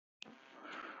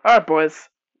Alright, boys.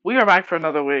 We are back for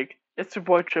another week. It's your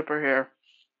boy Chipper here.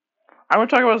 I'm going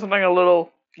to talk about something a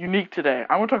little unique today.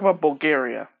 I'm going to talk about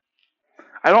Bulgaria.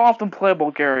 I don't often play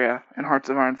Bulgaria in Hearts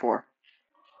of Iron 4,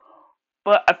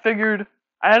 but I figured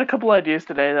I had a couple ideas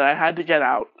today that I had to get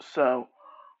out, so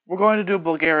we're going to do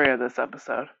Bulgaria this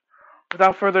episode.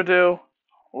 Without further ado,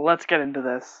 let's get into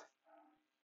this.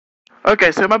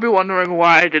 Okay, so you might be wondering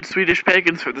why I did Swedish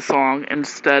Pagans for the song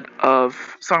instead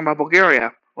of a song about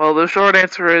Bulgaria. Well, the short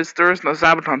answer is there is no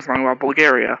Sabaton song about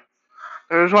Bulgaria.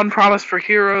 There was one promised for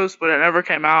Heroes, but it never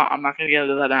came out. I'm not going to get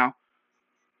into that now.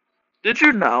 Did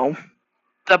you know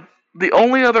that the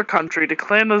only other country to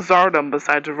claim the Tsardom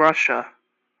besides Russia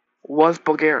was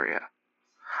Bulgaria?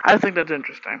 I think that's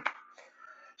interesting.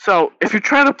 So, if you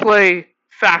try to play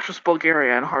Fascist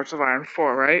Bulgaria in Hearts of Iron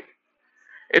 4, right?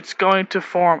 It's going to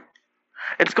form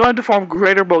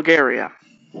Greater Bulgaria,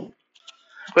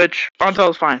 which on its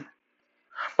own is fine.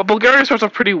 But Bulgaria starts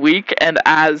off pretty weak and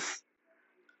as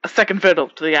a second fiddle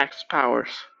to the Axis powers.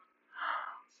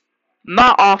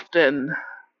 Not often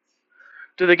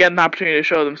do they get an opportunity to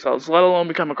show themselves, let alone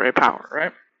become a great power,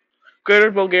 right?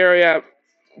 Greater Bulgaria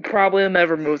probably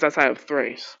never moves outside of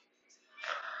Thrace.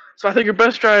 So I think your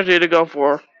best strategy to go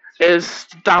for is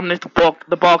to dominate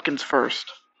the Balkans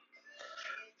first.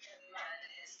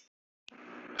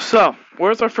 So,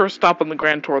 where's our first stop on the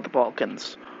Grand Tour of the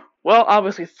Balkans? Well,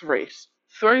 obviously Thrace.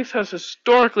 Thrace has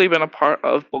historically been a part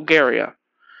of Bulgaria,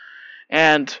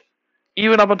 and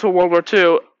even up until World War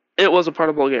II, it was a part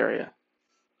of Bulgaria,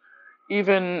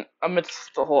 even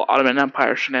amidst the whole Ottoman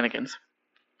Empire shenanigans.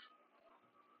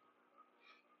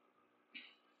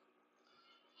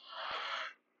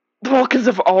 The Balkans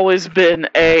have always been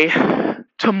a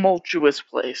tumultuous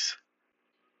place.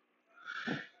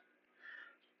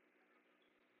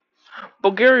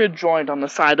 Bulgaria joined on the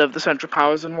side of the Central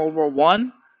Powers in World War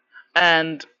One,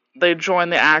 and they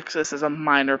joined the Axis as a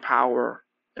minor power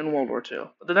in World War Two.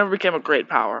 But they never became a great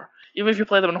power. Even if you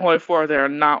play them in Holy 4, they are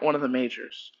not one of the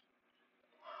majors.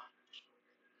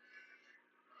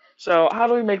 So how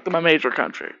do we make them a major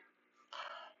country?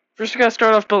 First, you gotta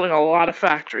start off building a lot of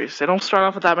factories. They don't start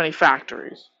off with that many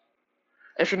factories.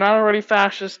 If you're not already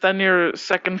fascist, then your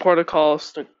second protocol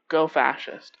is to go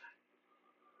fascist.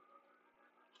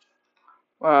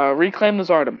 Reclaim the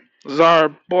Tsardom.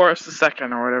 Tsar Boris II,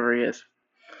 or whatever he is.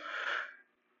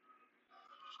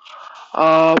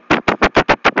 Uh,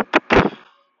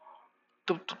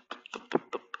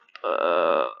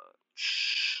 uh,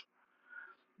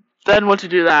 then once you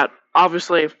do that,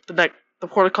 obviously the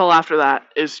protocol after that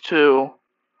is to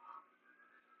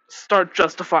start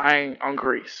justifying on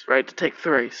Greece, right? To take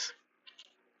Thrace.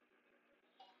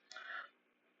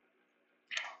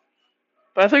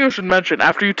 But I think I should mention,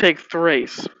 after you take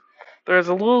Thrace, there's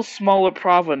a little smaller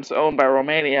province owned by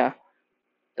Romania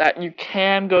that you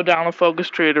can go down a focus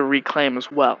tree to reclaim as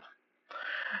well.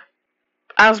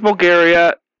 As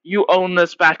Bulgaria, you own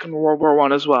this back in World War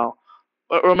One as well,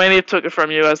 but Romania took it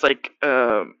from you as like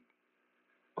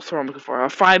what's the word I'm looking for? A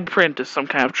fine print is some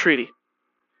kind of treaty.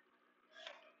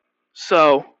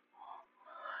 So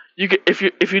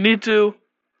if you need to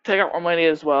take out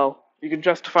Romania as well, you can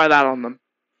justify that on them.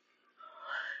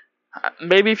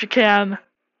 Maybe if you can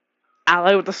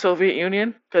ally with the Soviet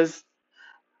Union, because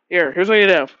here's what you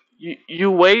do: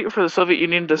 you wait for the Soviet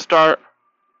Union to start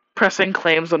pressing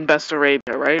claims on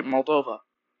Bessarabia, right, Moldova.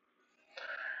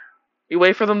 You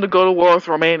wait for them to go to war with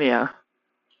Romania,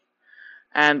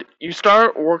 and you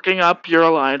start working up your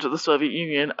alliance with the Soviet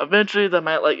Union. Eventually, they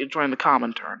might let you join the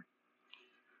Comintern.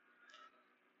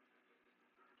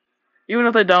 Even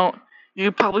if they don't, you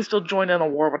could probably still join in a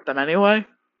war with them anyway.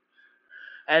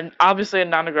 And obviously, a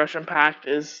non-aggression pact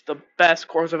is the best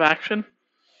course of action.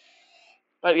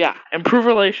 But yeah, improve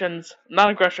relations,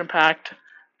 non-aggression pact,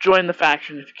 join the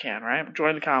faction if you can, right?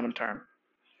 Join the Comintern.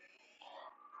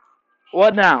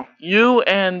 What now? You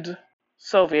and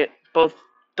Soviet both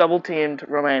double-teamed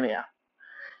Romania.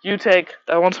 You take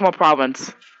that one small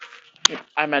province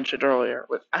I mentioned earlier.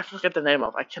 I forget the name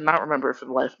of. I cannot remember it for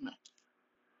the life of me.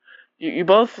 You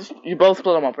both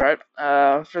split them up, right?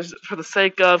 For the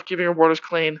sake of keeping your borders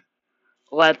clean,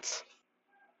 let's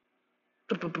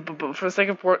for the sake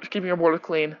of keeping your borders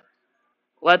clean,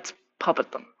 let's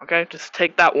puppet them. Okay, just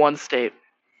take that one state.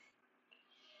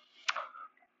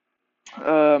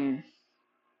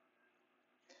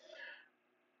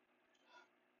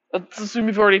 Let's assume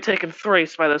you've already taken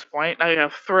Thrace by this point. Now you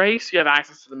have Thrace, you have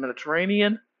access to the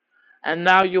Mediterranean, and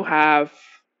now you have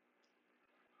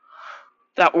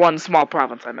that one small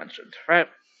province I mentioned, right?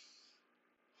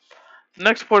 The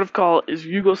next port of call is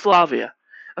Yugoslavia.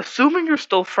 Assuming you're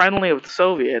still friendly with the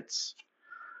Soviets,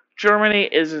 Germany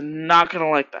is not going to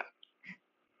like that.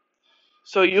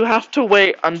 So you have to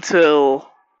wait until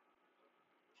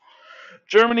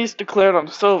Germany's declared on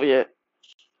Soviet,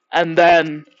 and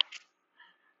then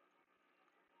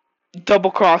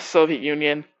double cross Soviet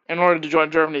Union in order to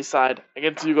join Germany's side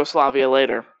against Yugoslavia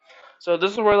later. So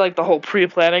this is where like the whole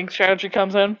pre-planning strategy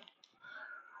comes in.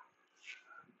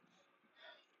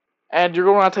 And you're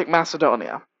going to want to take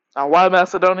Macedonia. Now, why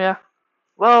Macedonia?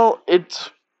 Well,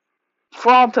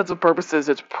 for all intents and purposes,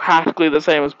 it's practically the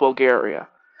same as Bulgaria.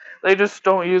 They just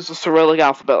don't use the Cyrillic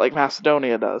alphabet like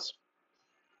Macedonia does.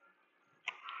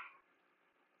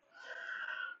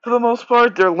 For the most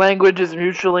part, their language is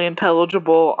mutually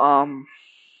intelligible.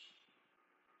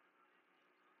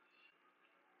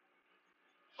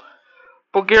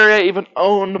 Bulgaria even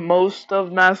owned most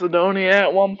of Macedonia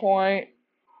at one point,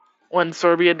 when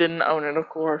Serbia didn't own it, of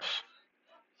course.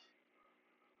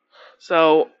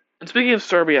 So, and speaking of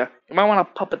Serbia, you might want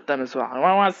to puppet them as well. You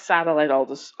might want to satellite all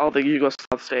the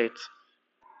Yugoslav states.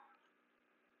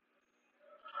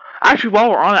 Actually, while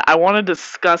we're on it, I want to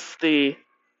discuss the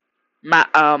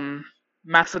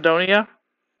Macedonia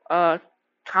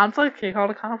conflict. Can you call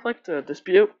it a conflict? A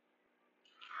dispute?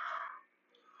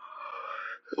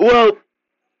 Well,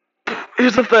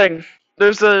 here's the thing.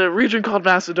 There's a region called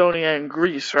Macedonia in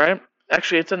Greece, right?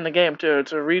 Actually, it's in the game too.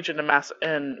 It's a region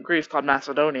in Greece called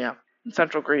Macedonia, in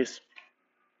central Greece.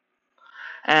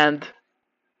 And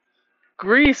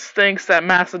Greece thinks that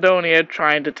Macedonia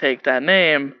trying to take that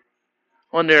name,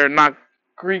 when they're not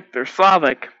Greek, they're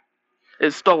Slavic,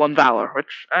 is stolen valor,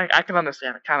 which I can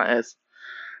understand. It kind of is.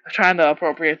 They're trying to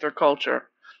appropriate their culture,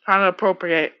 trying to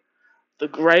appropriate the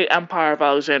great empire of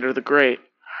Alexander the Great,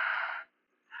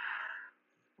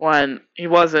 when he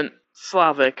wasn't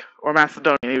Slavic or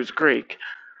Macedonian, he was Greek.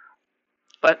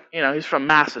 But, he's from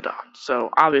Macedon,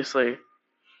 so obviously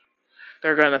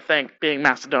they're going to think, being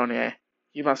Macedonia,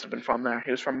 he must have been from there. He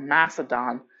was from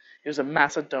Macedon. He was a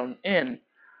Macedonian,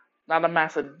 not a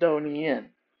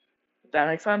Macedonian. Does that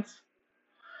make sense?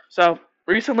 So,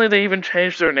 recently they even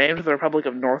changed their name to the Republic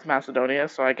of North Macedonia,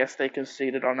 so I guess they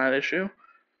conceded on that issue.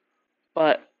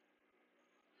 But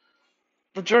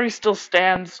the jury still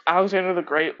stands. Alexander the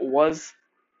Great was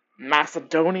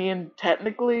Macedonian,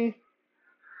 technically,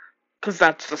 because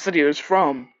that's the city he was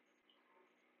from.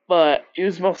 But he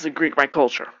was mostly Greek by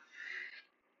culture.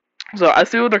 So I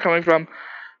see where they're coming from.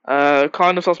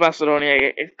 Calling themselves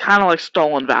Macedonia, it's kind of like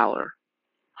stolen valor.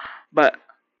 But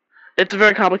it's a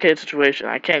very complicated situation.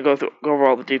 I can't go over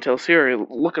all the details here.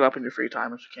 Look it up in your free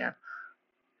time if you can.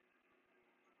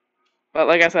 But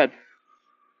like I said,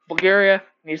 Bulgaria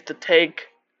needs to take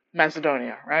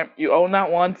Macedonia, right? You own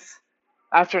that once.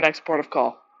 That's your next port of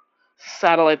call.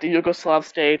 Satellite the Yugoslav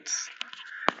states,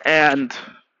 and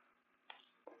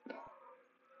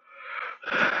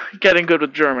getting good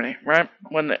with Germany, right?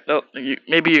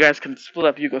 Maybe you guys can split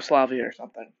up Yugoslavia or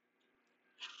something.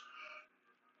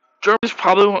 Germany's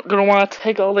probably going to want to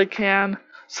take all they can,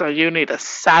 so you need to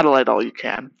satellite all you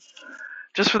can.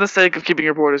 Just for the sake of keeping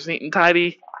your borders neat and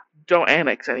tidy, don't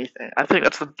annex anything. I think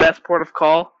that's the best port of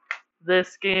call.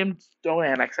 This game, don't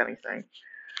annex anything.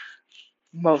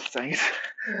 Most things.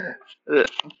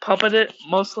 Puppet it,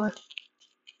 mostly.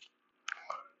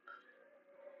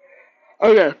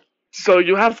 Okay, so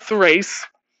you have Thrace,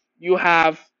 you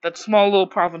have that small little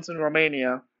province in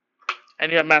Romania,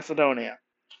 and you have Macedonia.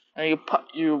 And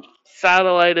you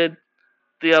satellited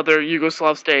the other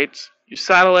Yugoslav states, you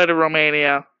satellited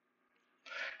Romania,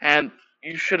 and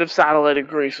you should have satellited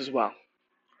Greece as well.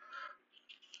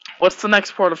 What's the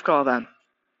next port of call then?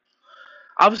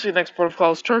 Obviously the next port of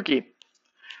call is Turkey.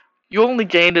 You only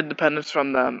gained independence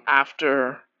from them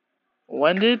after...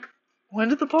 When did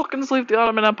the Balkans leave the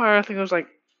Ottoman Empire? I think it was like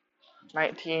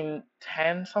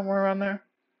 1910, somewhere around there.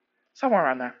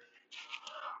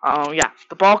 Yeah,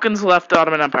 the Balkans left the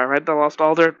Ottoman Empire, right? They lost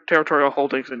all their territorial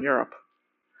holdings in Europe.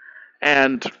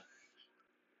 And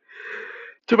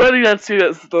to many that's seen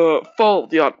as the fall of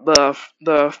the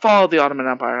Ottoman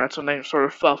Empire. That's when they sort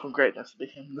of fell from greatness. They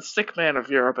became the sick man of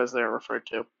Europe, as they are referred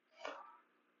to.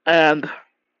 And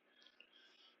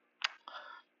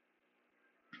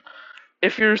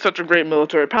if you're such a great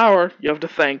military power, you have to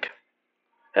think,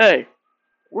 hey,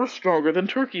 we're stronger than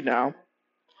Turkey now.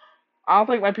 I don't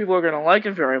think my people are going to like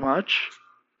it very much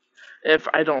if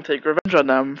I don't take revenge on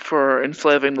them for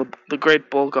enslaving the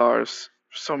great Bulgars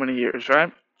for so many years,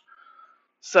 right?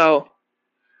 So,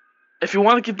 if you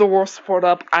want to keep the war support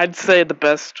up, I'd say the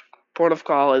best port of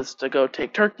call is to go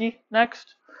take Turkey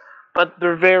next. But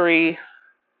it's very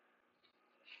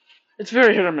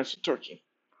hit or miss with Turkey.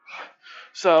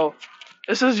 So,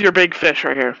 this is your big fish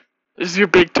right here. This is your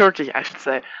big turkey, I should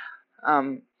say.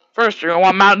 First, you're going to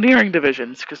want mountaineering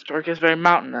divisions, because Turkey is very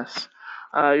mountainous.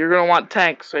 You're going to want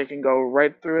tanks so you can go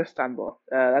right through Istanbul.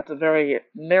 That's a very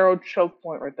narrow choke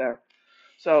point right there.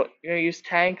 So you're going to use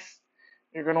tanks.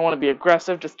 You're going to want to be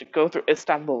aggressive just to go through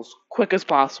Istanbul as quick as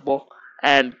possible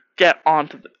and get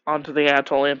onto the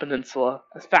Anatolian Peninsula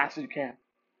as fast as you can.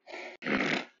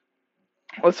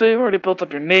 Let's say you've already built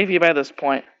up your navy by this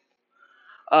point.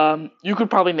 You could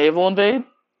probably naval invade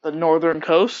the northern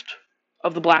coast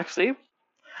of the Black Sea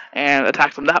and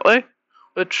attack them that way,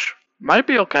 which might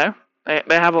be okay. They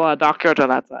have a lot of dockyards on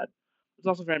that side. It's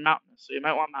also very mountainous, so you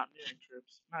might want mountaineering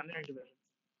troops, mountaineering divisions.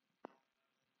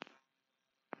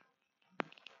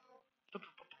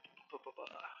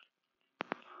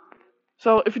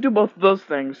 So if you do both of those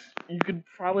things, you could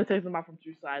probably take them out from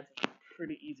two sides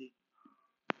pretty easy.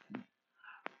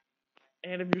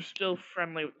 And if you're still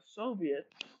friendly with the Soviets,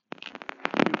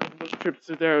 you can move troops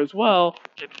through there as well,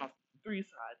 take them out from three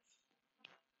sides.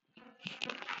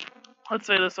 Let's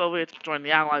say the Soviets join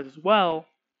the Allies as well.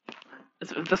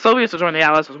 The Soviets will join the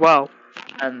Allies as well,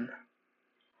 and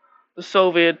the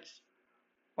Soviets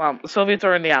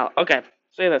are in the Allies. Okay,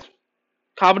 say this.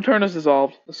 Comintern is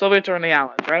dissolved. The Soviets are in the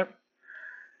Allies, right?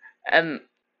 And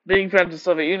being friends with the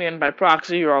Soviet Union by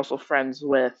proxy, you're also friends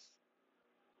with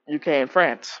UK and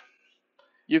France.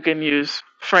 You can use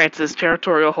France's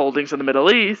territorial holdings in the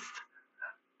Middle East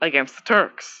against the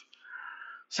Turks.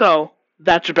 So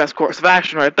that's your best course of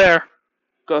action right there.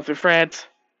 Go through France,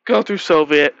 go through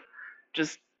Soviet,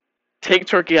 just take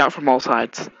Turkey out from all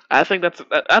sides. I think that's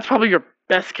probably your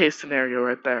best case scenario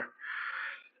right there.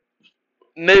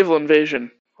 Naval invasion.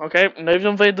 Okay,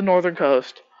 naval invade the northern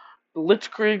coast.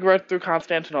 Blitzkrieg right through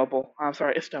Constantinople. I'm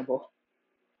sorry, Istanbul.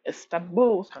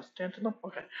 Constantinople.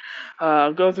 Okay.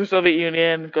 Go through Soviet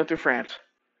Union. Go through France.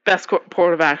 Best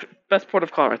port of action. Best port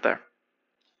of call right there.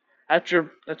 That's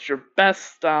your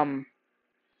best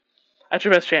That's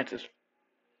your best chances.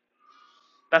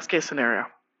 Best case scenario.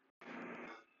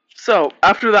 So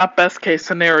after that best case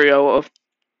scenario of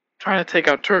trying to take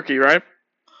out Turkey, right?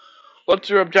 What's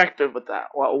your objective with that?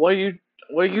 What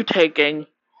are you taking?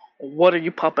 What are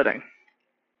you puppeting?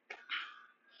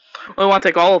 Well, you want to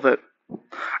take all of it.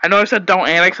 I know I said don't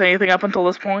annex anything up until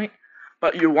this point,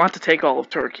 but you want to take all of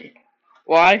Turkey.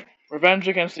 Why? Revenge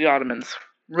against the Ottomans.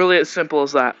 Really as simple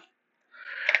as that.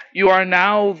 You are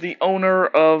now the owner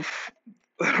of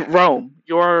Rome.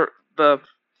 You're the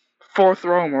fourth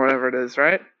Rome or whatever it is,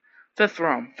 right? Fifth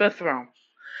Rome.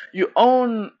 You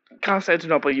own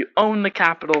Constantinople. You own the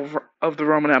capital of the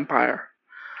Roman Empire.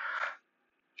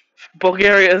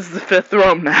 Bulgaria is the fifth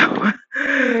Rome now.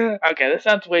 Okay, this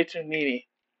sounds way too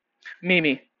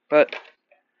memey, but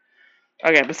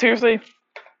okay, but seriously,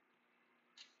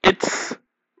 it's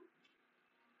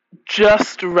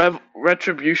just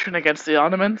retribution against the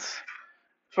Ottomans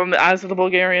from the eyes of the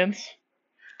Bulgarians.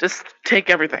 Just take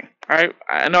everything, alright?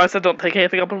 I know I said don't take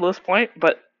anything up until this point,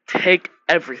 but take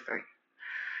everything.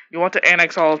 You want to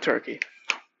annex all of Turkey.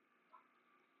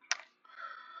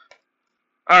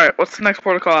 Alright, what's the next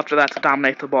protocol after that to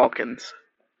dominate the Balkans?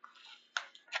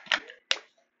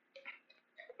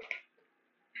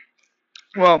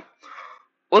 Well,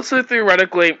 let's say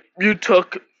theoretically you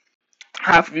took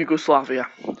half of Yugoslavia.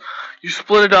 You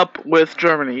split it up with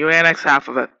Germany. You annex half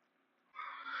of it.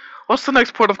 What's the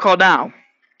next port of call now?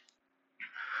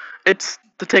 It's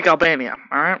to take Albania,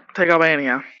 alright? Take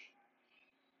Albania.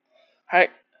 How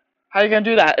are you going to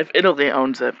do that if Italy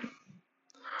owns it?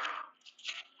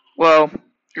 Well,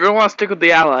 you're going to want to stick with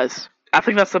the Allies. I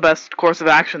think that's the best course of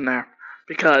action there.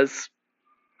 Because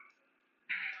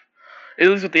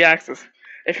Italy's with the Axis.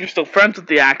 If you're still friends with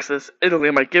the Axis,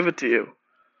 Italy might give it to you.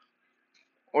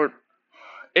 Or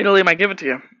Italy might give it to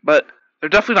you. But they're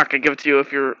definitely not going to give it to you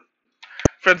if you're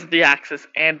friends with the Axis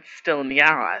and still in the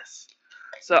Allies.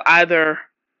 So either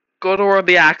go toward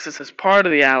the Axis as part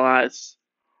of the Allies,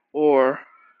 or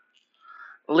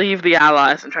leave the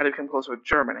Allies and try to become closer with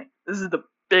Germany. This is the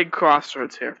big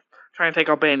crossroads here. Trying to take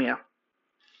Albania.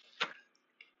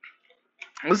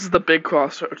 This is the big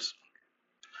crossroads.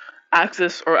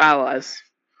 Axis or Allies?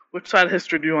 Which side of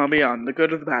history do you want to be on? The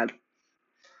good or the bad?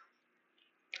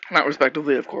 Not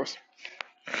respectively, of course.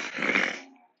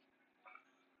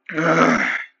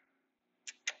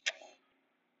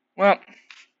 Well,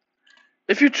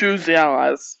 if you choose the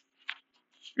Allies,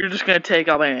 you're just going to take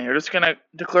Albania. You're just going to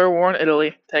declare war on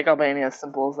Italy, take Albania, as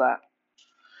simple as that.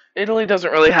 Italy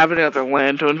doesn't really have any other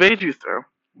land to invade you through,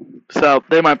 so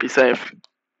they might be safe.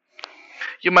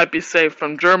 You might be safe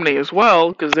from Germany as well,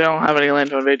 because they don't have any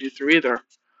land to invade you through either.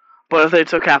 But if they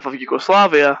took half of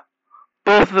Yugoslavia,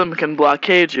 both of them can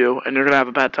blockade you, and you're going to have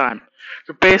a bad time.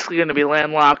 You're basically going to be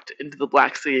landlocked into the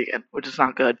Black Sea again, which is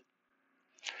not good.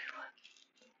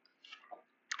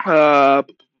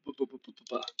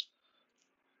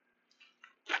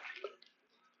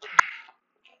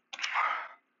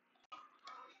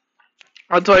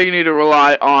 That's why you need to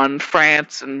rely on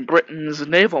France and Britain's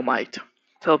naval might to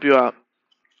help you out.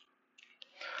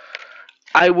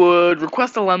 I would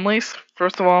request a lend-lease,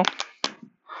 first of all.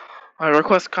 I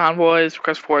request convoys,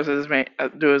 request forces,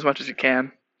 do as much as you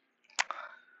can.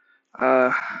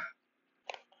 If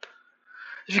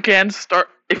you can,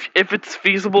 if it's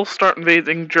feasible, start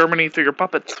invading Germany through your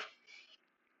puppets.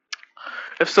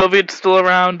 If Soviet's still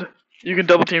around, you can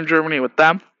double team Germany with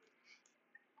them.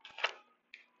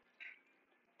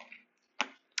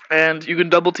 And you can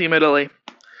double team Italy.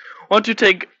 Once you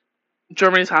take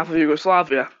Germany's half of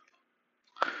Yugoslavia,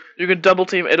 you can double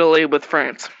team Italy with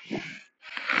France.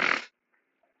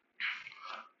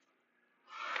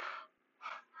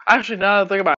 Actually, now that I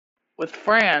think about it, with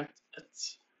France,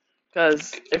 it's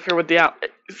because if you're with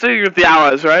say you're with the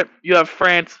Allies, right? You have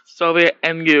France, Soviet,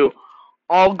 and you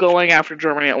all going after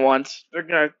Germany at once. They're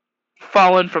gonna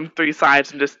fall in from three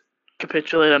sides and just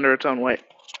capitulate under its own weight.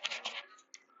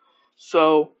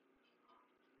 So,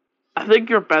 I think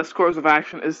your best course of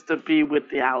action is to be with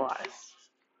the Allies.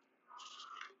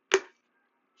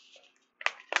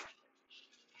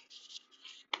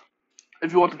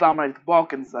 If you want to dominate the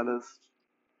Balkans, that is.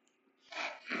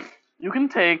 You can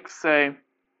take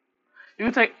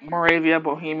Moravia,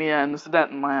 Bohemia, and the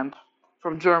Sudetenland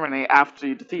from Germany after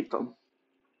you defeat them.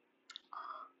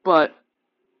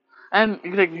 And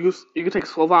you can take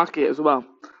Slovakia as well.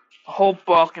 The whole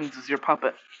Balkans is your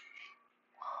puppet.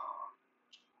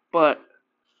 But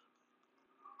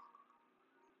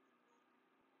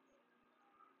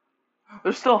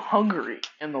there's still Hungary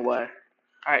in the way.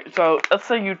 Alright, so let's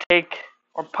say you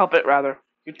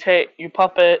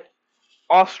puppet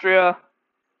Austria,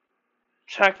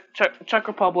 Czech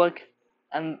Republic,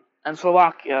 and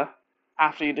Slovakia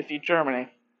after you defeat Germany.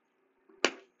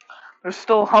 There's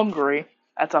still Hungary.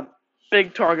 That's a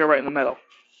big target right in the middle.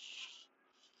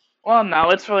 Well, no,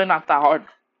 it's really not that hard.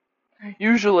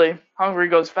 Usually, Hungary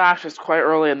goes fascist quite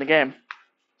early in the game.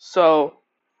 So,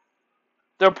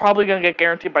 they're probably going to get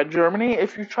guaranteed by Germany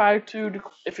if you try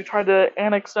to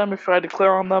annex them, if you try to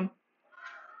declare on them.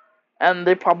 And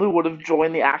they probably would have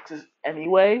joined the Axis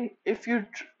anyway if you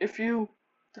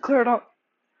declared on.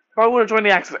 Probably would have joined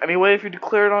the Axis anyway if you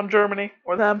declared on Germany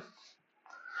or them.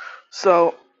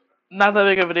 So, not that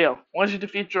big of a deal. Once you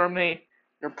defeat Germany,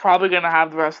 you're probably going to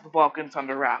have the rest of the Balkans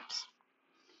under wraps.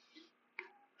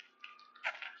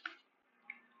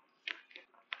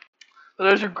 So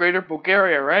there's your Greater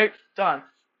Bulgaria, right? Done.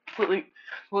 Completely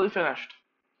finished.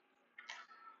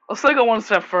 Let's go one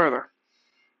step further.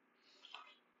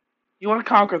 You want to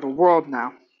conquer the world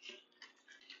now.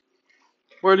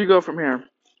 Where do you go from here?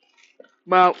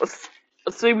 Well, let's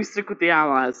say we stick with the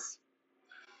Allies.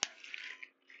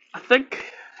 I think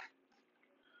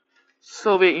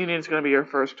Soviet Union is going to be your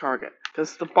first target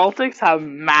because the Baltics have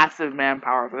massive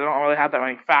manpower. They don't really have that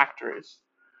many factories.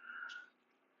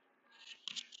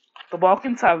 The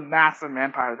Balkans have massive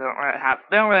manpower. They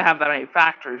don't really have that many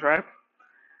factories, right?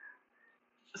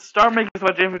 Start making as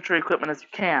much infantry equipment as you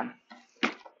can.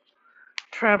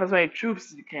 Train up as many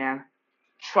troops as you can.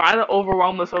 Try to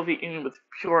overwhelm the Soviet Union with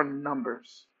pure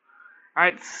numbers.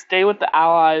 Alright, stay with the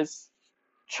Allies.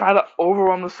 Try to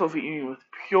overwhelm the Soviet Union with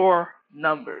pure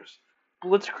numbers.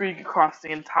 Blitzkrieg across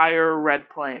the entire Red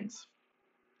Plains.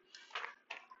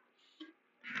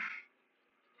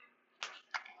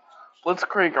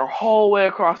 Blitzkrieg our whole way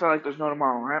across there like there's no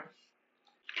tomorrow, right?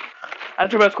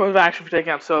 That's your best course of action for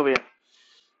taking out Soviet.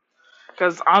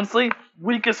 Because honestly,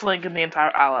 weakest link in the entire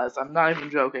Allies. I'm not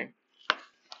even joking.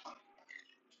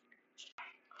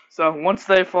 So once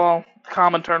they fall,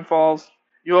 Comintern falls,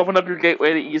 you open up your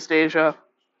gateway to East Asia,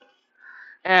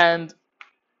 and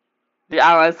the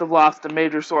Allies have lost a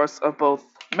major source of both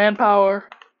manpower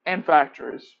and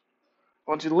factories.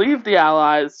 Once you leave the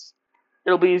Allies,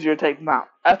 it'll be easier to take them out.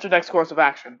 That's your next course of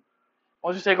action.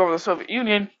 Once you take over the Soviet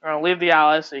Union, you're going to leave the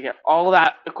Allies so you get all of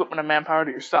that equipment and manpower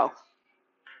to yourself.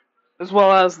 As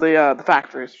well as the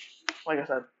factories, like I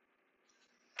said.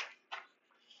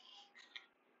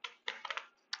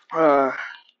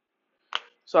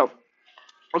 So,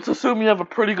 let's assume you have a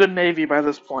pretty good navy by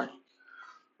this point.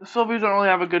 The Soviets don't really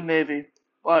have a good navy,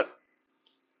 but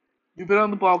you've been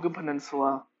on the Balkan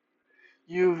Peninsula.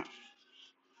 You've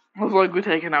most likely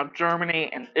taken out Germany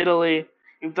and Italy.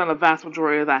 You've done a vast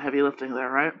majority of that heavy lifting there,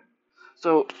 right?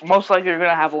 So, most likely you're going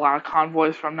to have a lot of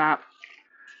convoys from that.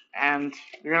 And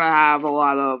you're going to have a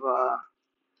lot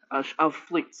of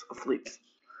fleets.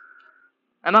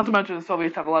 And not to mention the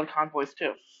Soviets have a lot of convoys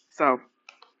too. So,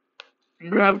 you're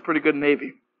going to have a pretty good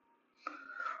navy.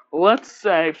 Let's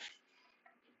say,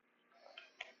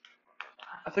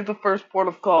 I think the first port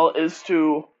of call is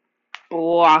to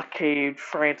blockade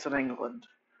France and England.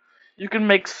 You can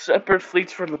make separate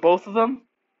fleets for the both of them.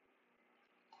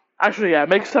 Actually, yeah,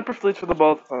 make separate fleets for the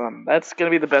both of them. That's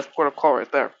gonna be the best port of call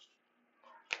right there.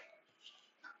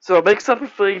 So make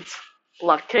separate fleets,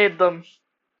 blockade them.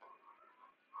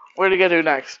 What are you gonna do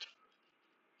next?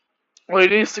 Well, you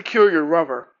need to secure your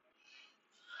rubber.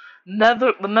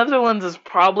 The Netherlands is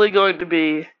probably going to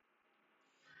be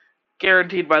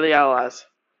guaranteed by the Allies,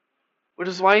 which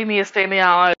is why you need to stay in the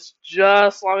Allies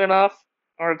just long enough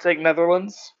in order to take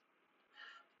Netherlands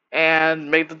and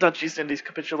make the Dutch East Indies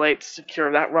capitulate to secure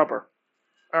that rubber.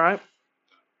 Alright?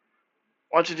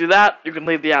 Once you do that, you can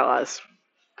leave the Allies.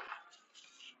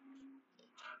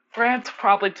 France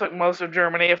probably took most of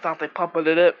Germany, if not they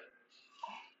puppeted it.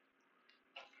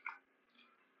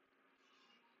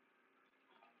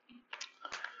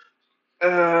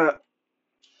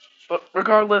 But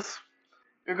regardless,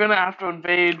 you're gonna have to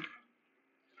invade.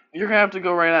 You're gonna have to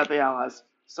go right at the Allies.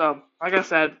 So, like I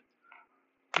said,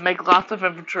 make lots of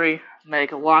infantry,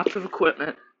 make lots of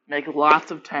equipment, make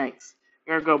lots of tanks.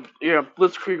 You're gonna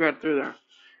blitzkrieg right through there.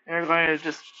 And you're going to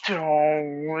just, I don't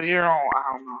know,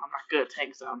 I'm not good at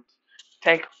tank sounds.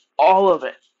 Take all of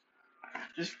it.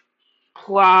 Just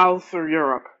plow through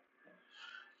Europe.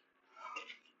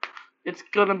 It's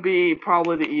gonna be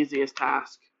probably the easiest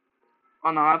task.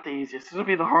 Oh no, not the easiest. It's gonna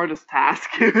be the hardest task.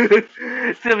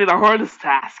 It's gonna be the hardest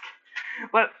task.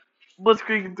 But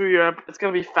blitzkrieg through Europe, it's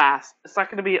gonna be fast. It's not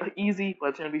gonna be easy, but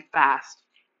it's gonna be fast.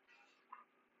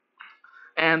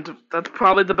 And that's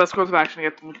probably the best course of action to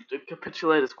get them to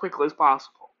capitulate as quickly as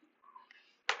possible.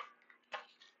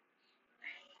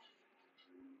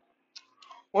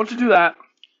 Once you do that,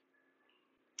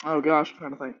 oh gosh, I'm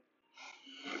trying to think.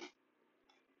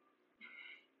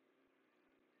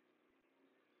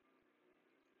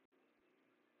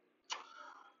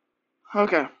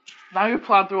 Okay, now you've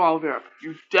plowed through all of Europe.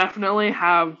 You definitely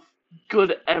have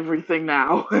good everything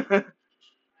now.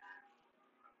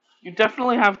 You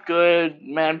definitely have good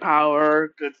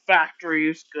manpower, good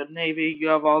factories, good navy. You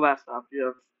have all that stuff. You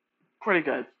have pretty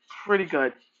good. Pretty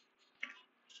good.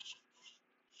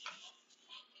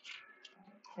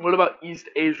 What about East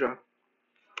Asia?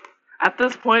 At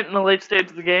this point in the late stage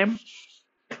of the game,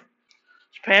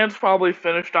 Japan's probably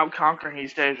finished up conquering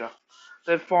East Asia.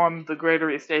 They've formed the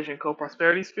Greater East Asian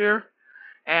Co-Prosperity Sphere,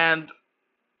 and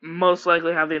most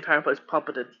likely have the entire place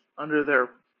puppeted under their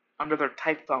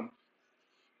tight thumb.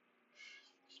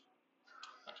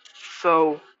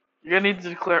 So you're gonna need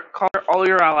to call all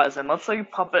your allies in. Let's say you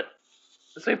puppet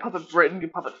Britain, you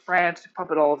puppet France, you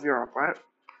puppet all of Europe, right?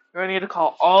 You're gonna need to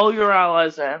call all your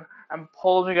allies in and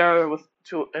pull them together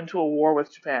into a war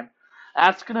with Japan.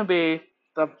 That's gonna be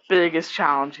the biggest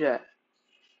challenge yet.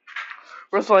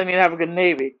 First of all, you need to have a good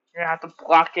navy. You're gonna have to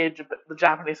blockade the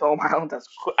Japanese home islands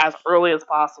as early as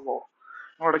possible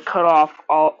in order to cut off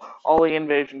all the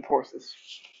invasion forces.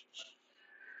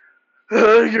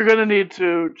 You're gonna need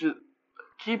to just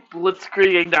keep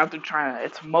blitzkrieging down through China.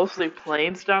 It's mostly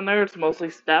plains down there. It's mostly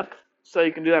steppe, so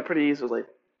you can do that pretty easily.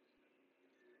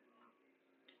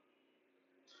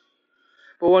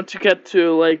 But once you get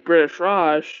to like British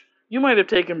Raj, you might have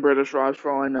taken British Raj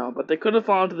for all I know, but they could have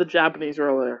fallen to the Japanese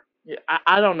earlier. Yeah,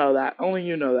 I don't know that. Only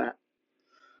you know that.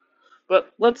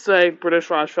 But let's say British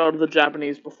Raj fell to the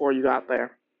Japanese before you got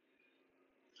there.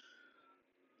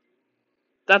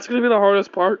 That's going to be the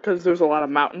hardest part because there's a lot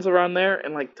of mountains around there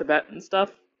and like Tibet and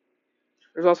stuff.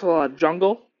 There's also a lot of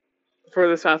jungle the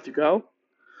further south you go.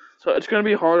 So it's going to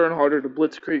be harder and harder to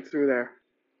blitzkrieg through there.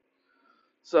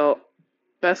 So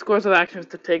best course of action is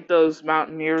to take those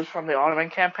mountaineers from the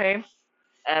Ottoman campaign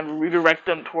and redirect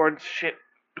them towards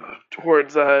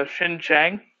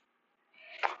Xinjiang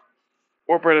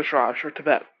or British Raj or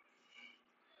Tibet.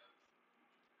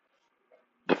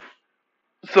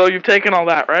 So you've taken all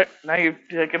that, right? Now you've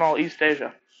taken all East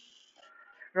Asia.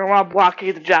 You're gonna want to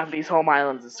blockade the Japanese home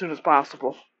islands as soon as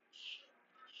possible.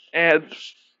 And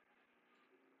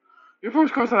your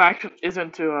first course of action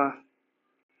isn't to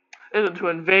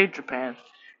invade Japan.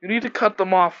 You need to cut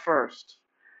them off first.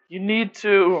 You need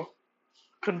to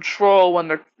control when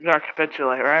they're gonna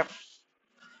capitulate, right?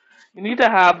 You need to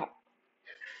have.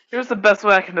 Here's the best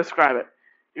way I can describe it.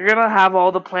 You're gonna have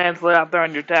all the plans laid out there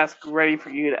on your desk, ready for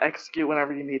you to execute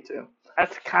whenever you need to.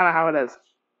 That's kind of how it is.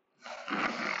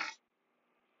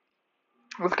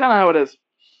 That's kind of how it is.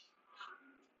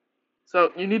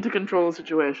 So you need to control the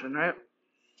situation, right?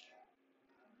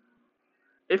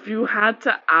 If you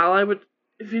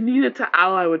needed to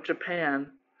ally with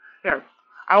Japan, here,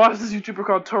 I watched this YouTuber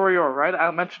called Torior, right?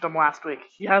 I mentioned him last week.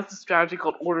 He has this strategy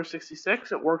called Order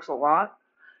 66. It works a lot.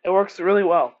 It works really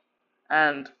well,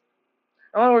 and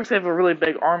it only works if you have a really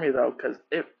big army though, because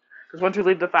once you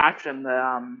leave the faction,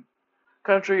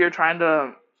 country you're trying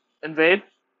to invade,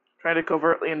 trying to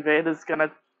covertly invade, is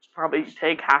gonna probably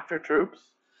take half their troops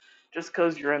just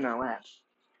because you're in their land.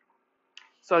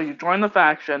 So you join the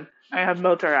faction, and you have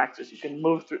military access. You can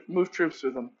move troops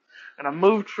through them. You're gonna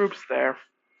move troops there,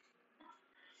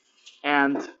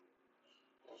 and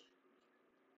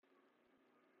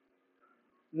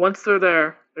once they're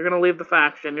there, they're gonna leave the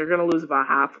faction. You're gonna lose about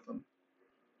half of them,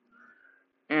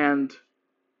 and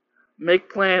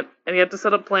and you have to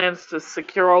set up plans to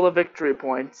secure all the victory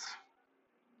points,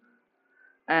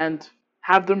 and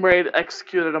have them ready to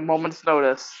execute at a moment's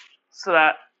notice, so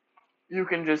that you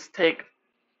can just take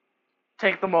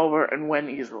them over and win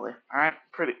easily. All right,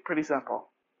 pretty simple.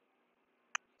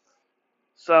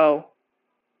 So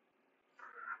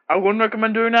I wouldn't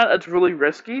recommend doing that. It's really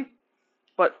risky,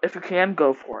 but if you can,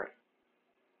 go for it.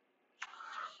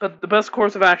 But the best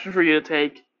course of action for you to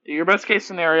take, your best case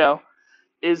scenario,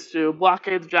 is to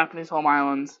blockade the Japanese home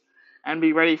islands and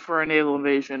be ready for a naval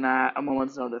invasion at a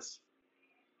moment's notice.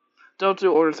 Don't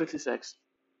do Order 66.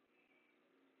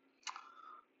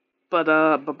 But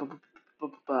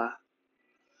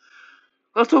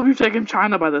let's hope you've taken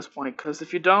China by this point, because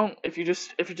if you don't, if you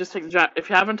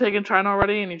haven't taken China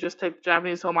already and you just take the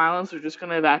Japanese home islands, they're just going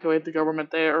to evacuate the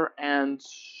government there, and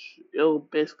it'll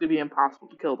basically be impossible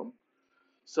to kill them.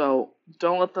 So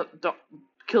don't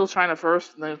kill China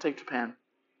first, and then take Japan.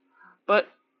 But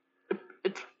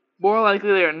it's more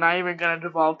likely they're not even going to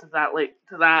devolve to that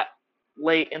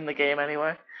late in the game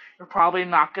anyway. You're probably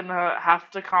not going to have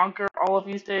to conquer all of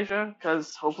East Asia,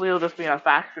 because hopefully you'll just be in a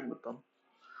faction with them.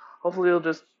 Hopefully you'll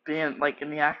just be in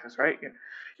the Axis, right?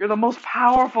 You're the most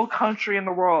powerful country in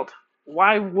the world.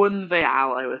 Why wouldn't they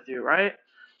ally with you, right?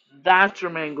 That's your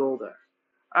main goal there.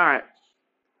 Alright.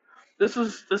 This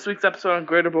was this week's episode on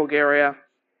Greater Bulgaria.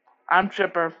 I'm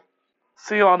Chipper.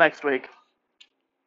 See you all next week.